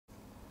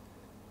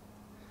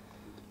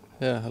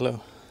Yeah, hello.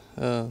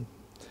 Uh,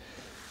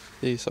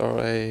 these are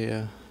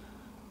a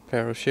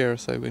pair of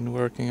chairs I've been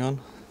working on,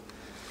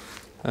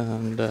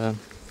 and they're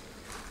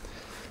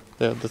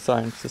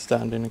designed to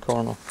stand in a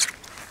corner.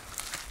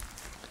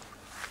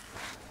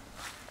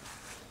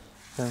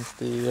 Hence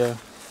the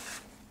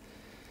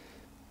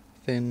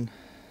thin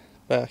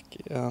back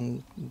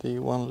and the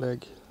one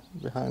leg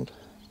behind.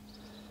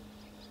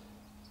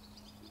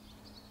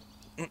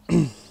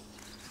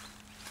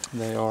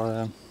 They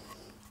are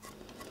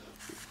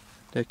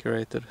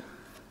decorated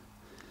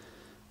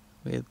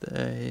with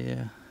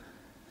a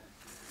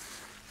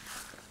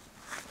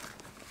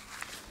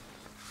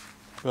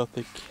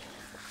Gothic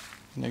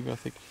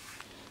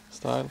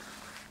style,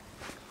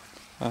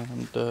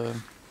 and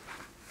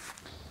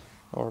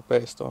are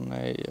based on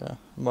a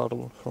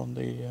model from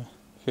the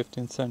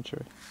 15th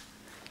century.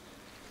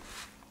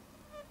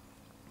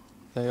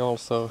 They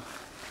also,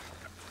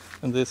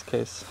 in this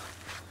case,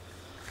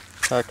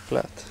 pack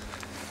flat.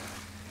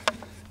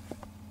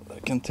 I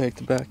can take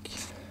the back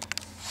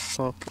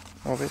part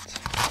of it.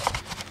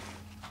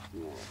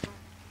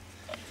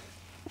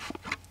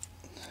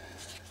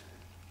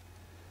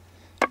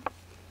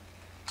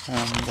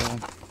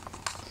 And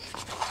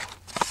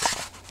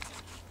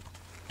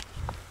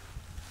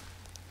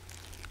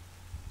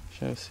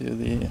shows you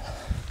the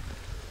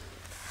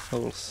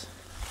holes.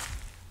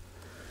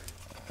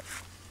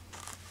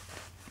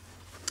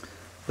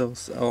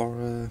 Those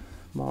are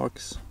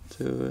marks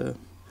to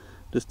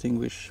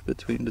distinguish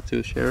between the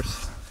two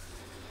chairs,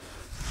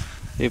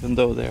 even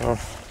though they are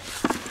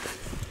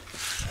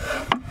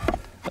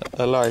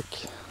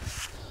alike.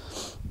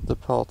 The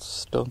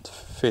parts don't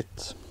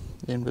fit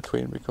in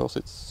between because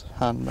it's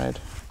handmade.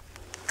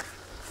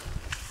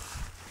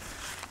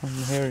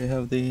 And here you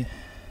have the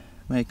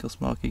maker's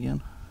mark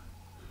again.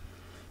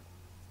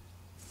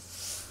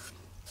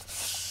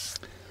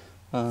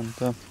 And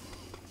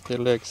the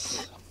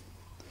legs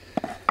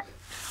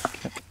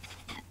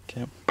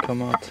can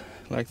come out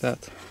like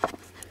that.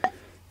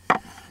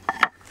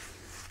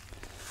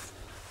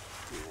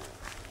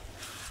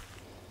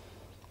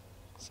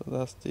 So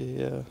that's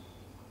the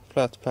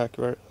flat pack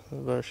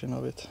version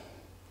of it.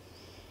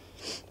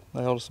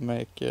 I also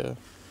make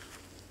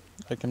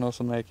I can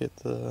also make it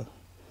to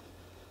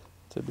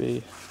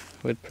be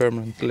with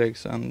permanent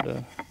legs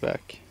and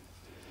back.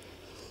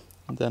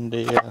 And then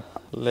the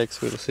legs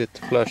will sit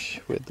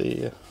flush with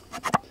the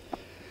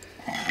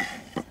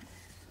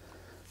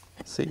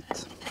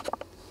seat.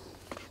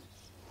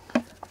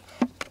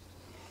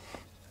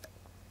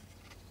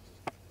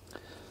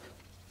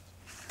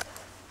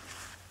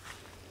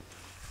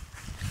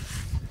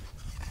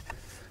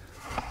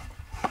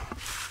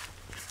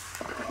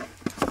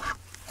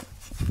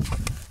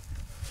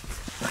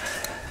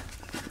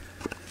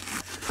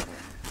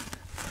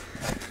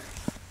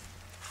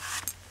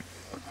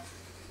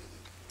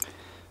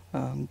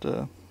 And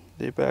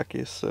the back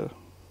is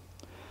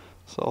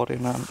sawed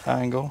in an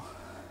angle,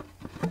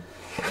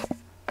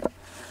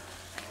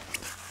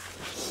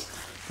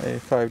 a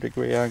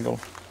 5-degree angle.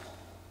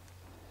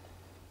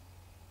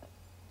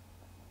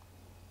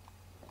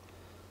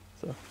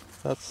 So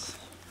that's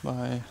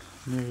my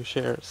new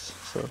chairs.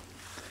 So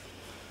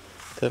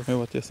tell me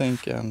what you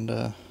think, and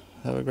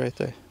have a great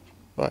day.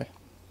 Bye.